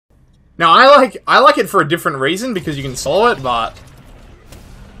Now, I like it for a different reason, because you can solo it, but...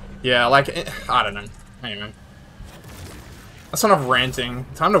 Yeah, like, I don't know. Anyway. That's enough ranting.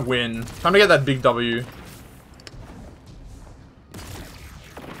 Time to win. Time to get that big W.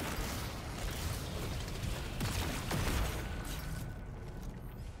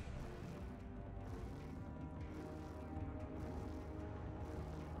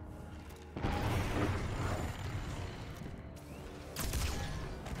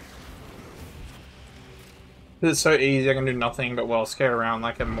 It's so easy, I can do nothing but, well, skate around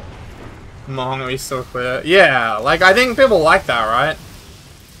like a Mong and we still clear. Yeah, like, I think people like that, right?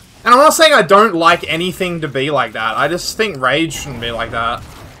 And I'm not saying I don't like anything to be like that. I just think Rage shouldn't be like that.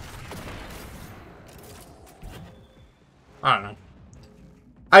 I don't know.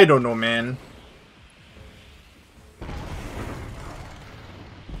 I don't know, man.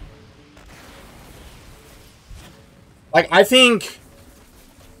 Like, I think...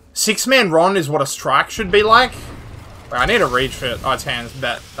 Six-man Ron is what a strike should be like. Wait, I need a reach for it. Oh, it's hands.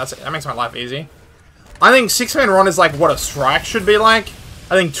 Bet. That makes my life easy. I think six-man Ron is like what a strike should be like.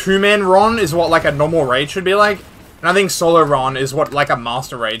 I think two-man Ron is what like a normal raid should be like. And I think solo Ron is what like a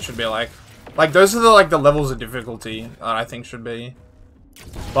master raid should be like. Like, those are the levels of difficulty that I think should be.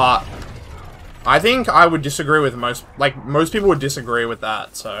 But I think I would disagree with most people would disagree with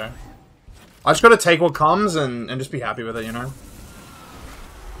that, so I just gotta take what comes and just be happy with it, you know?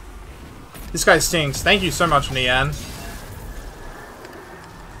 This guy stinks. Thank you so much, Nian.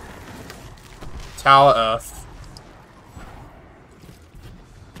 Tower Earth.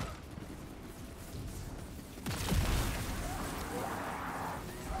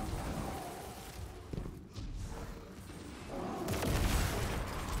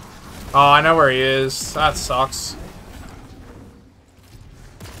 Oh, I know where he is. That sucks.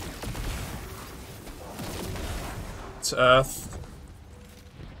 It's Earth.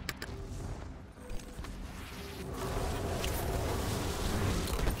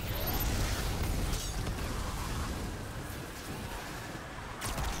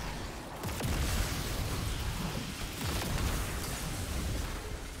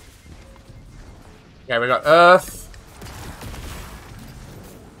 Okay, we got Earth.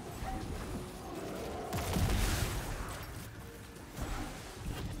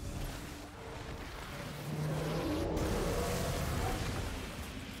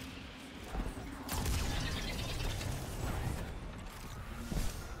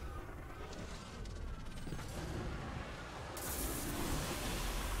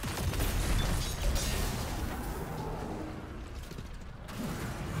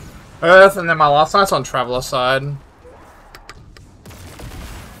 Earth, and then my last night's on Traveler side.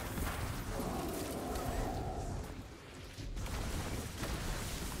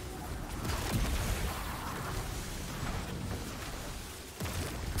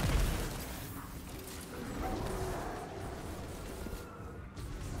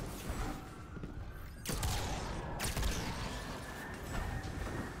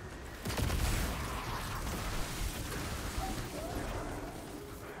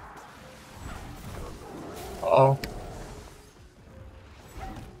 Uh-oh.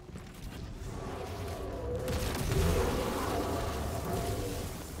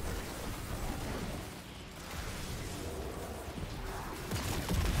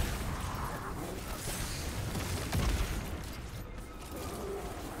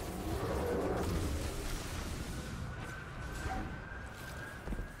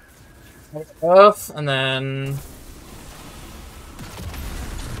 Earth, and then...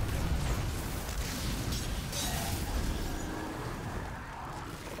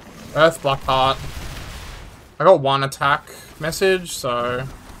 Earth, Blackheart. I got one attack message, so...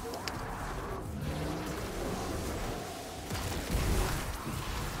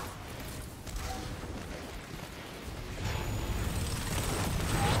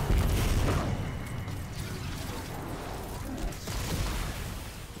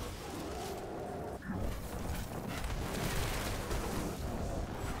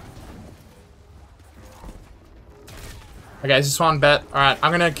 Okay, it's just one bet. Alright,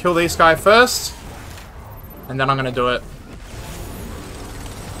 I'm gonna kill this guy first. And then I'm gonna do it.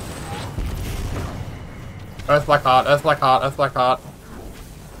 Earth Blackheart, Earth Blackheart, Earth Blackheart.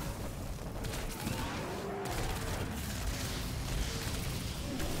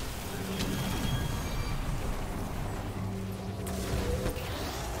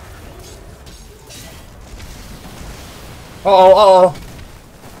 Uh-oh, uh-oh.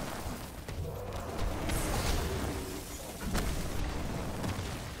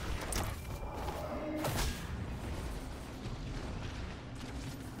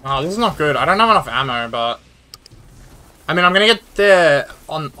 Oh, this is not good. I don't have enough ammo, but... I mean, I'm gonna get there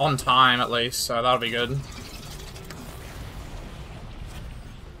on time at least, so that'll be good.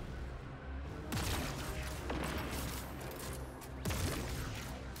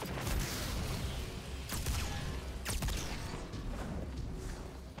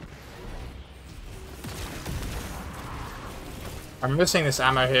 I'm missing this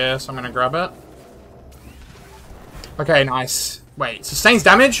ammo here, so I'm gonna grab it. Okay, nice. Wait, sustains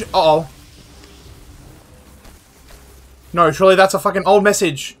damage? Uh-oh. No, surely that's a fucking old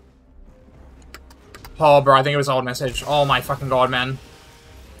message. Oh, bro, I think it was an old message. Oh my fucking god, man.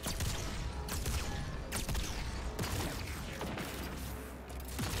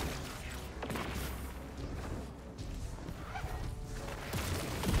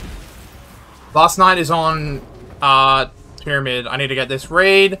 Last night is on, Pyramid. I need to get this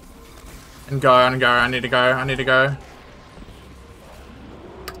raid. And go, and go. I need to go. I need to go.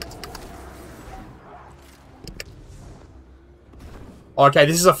 Okay,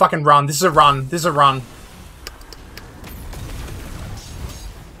 this is a fucking run. This is a run. This is a run.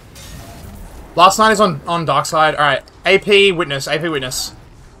 Last night is on Dark Side. Alright. AP Witness. AP Witness.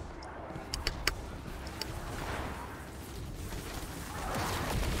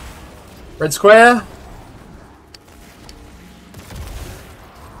 Red Square.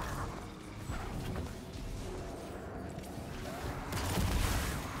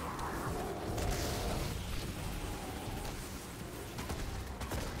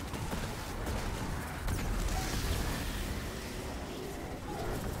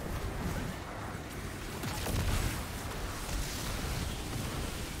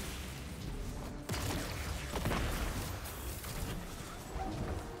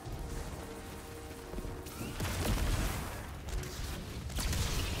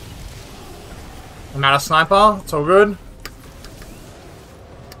 I'm out of sniper. It's all good.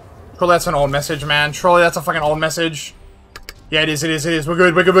 Surely that's an old message, man. Surely that's a fucking old message. Yeah, it is, it is, it is. We're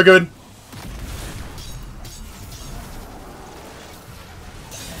good, we're good, we're good.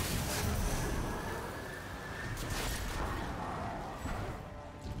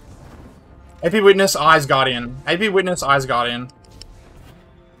 AP Witness, Eyes Guardian. AP Witness, Eyes Guardian.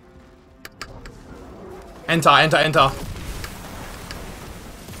 Enter, enter, enter.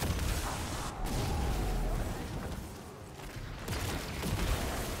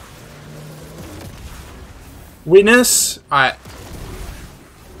 Witness. Alright.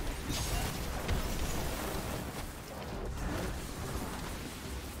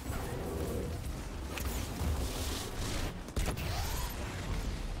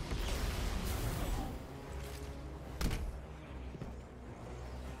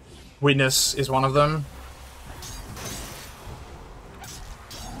 Witness is one of them.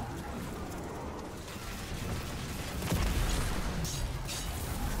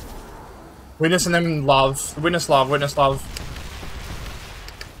 Witness and then love. Witness love, witness love.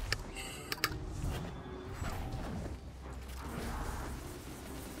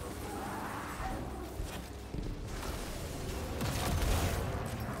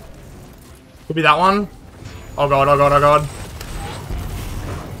 Could be that one. Oh god, oh god, oh god.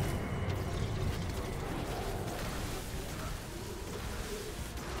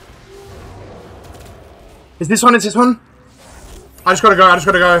 Is this one? Is this one? I just gotta go, I just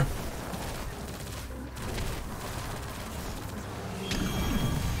gotta go.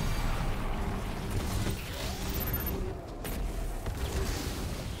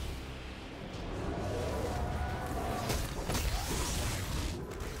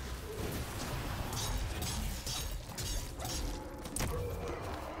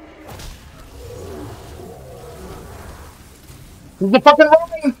 The fucking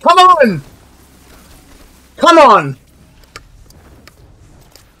rolling! Come on! Come on!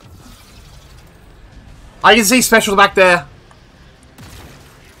 I can see special back there.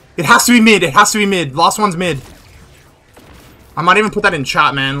 It has to be mid. It has to be mid. Last one's mid. I might even put that in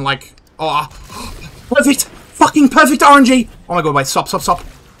chat, man. Like, oh, perfect! Fucking perfect RNG! Oh my god, wait, stop, stop, stop.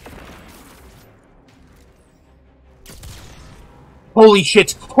 Holy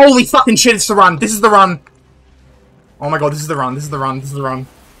shit. Holy fucking shit, it's the run. This is the run. Oh my god, this is the run, this is the run, this is the run.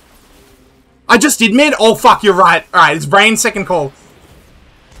 I just did mid? Oh fuck, you're right. Alright, it's Brain second call.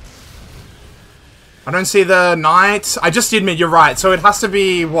 I don't see the knight. I just did mid, you're right. So it has to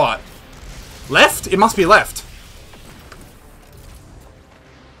be, what? Left? It must be left.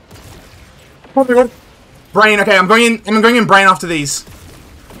 Oh my god. Brain, okay, I'm going in Brain after these.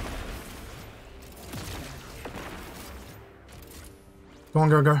 Go on,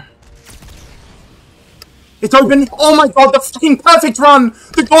 go, go. It's open! Oh my god, the fucking perfect run!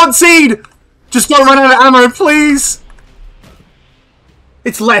 The God Seed! Just don't run out of ammo, please!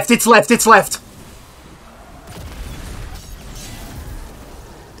 It's left, it's left, it's left!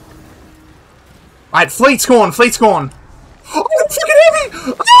 Alright, fleet's gone, fleet's gone. Oh, it's fucking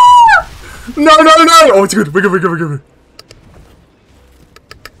heavy! Ah! No, no, no! Oh, it's good, we're good, we're good, we're good.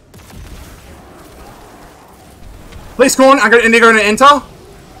 Fleet's gone, I'm gonna enter.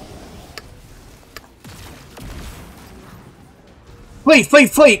 Fleet, fleet,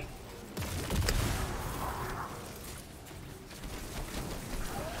 fleet!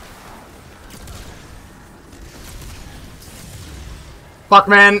 Fuck,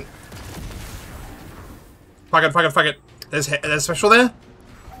 man. Fuck it, fuck it, fuck it. There's special there?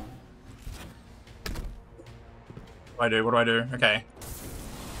 What do I do? What do I do? Okay.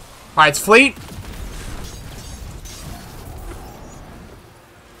 Alright, it's fleet.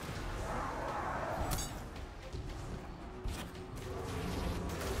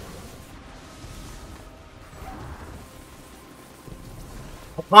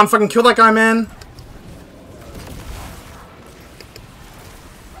 I can't fucking kill that guy, man.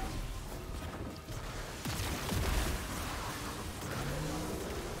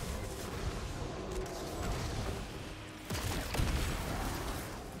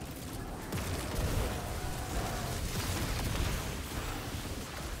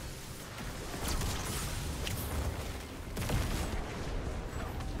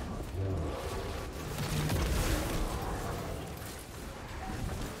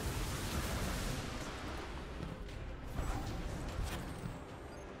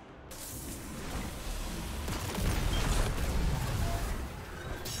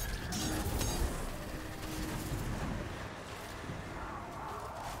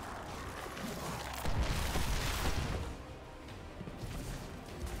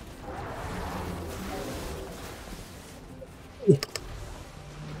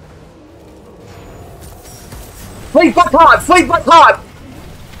 Fleet back hard! Fleet back hard!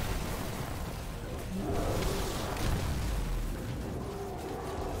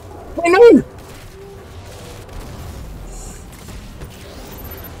 I know!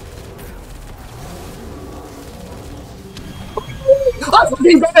 I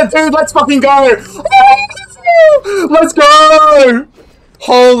fucking got it, dude! Let's fucking go! Let's go!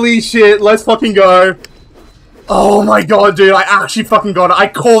 Holy shit, let's fucking go! Oh my god, dude, I actually fucking got it. I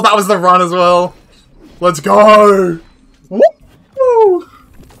called that was the run as well. Let's go! Woo!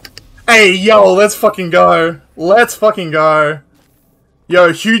 Hey, yo, let's fucking go. Let's fucking go.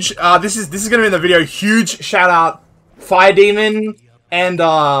 Yo, huge, this is gonna be in the video. Huge shout out, Fire Demon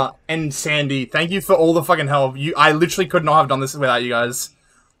and Sandy. Thank you for all the fucking help. I literally could not have done this without you guys.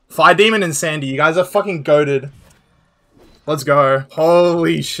 Fire Demon and Sandy, you guys are fucking goated. Let's go.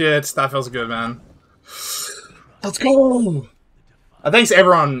 Holy shit, that feels good, man. Let's go! Thanks to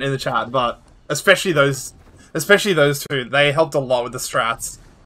everyone in the chat, but especially those two. They helped a lot with the strats.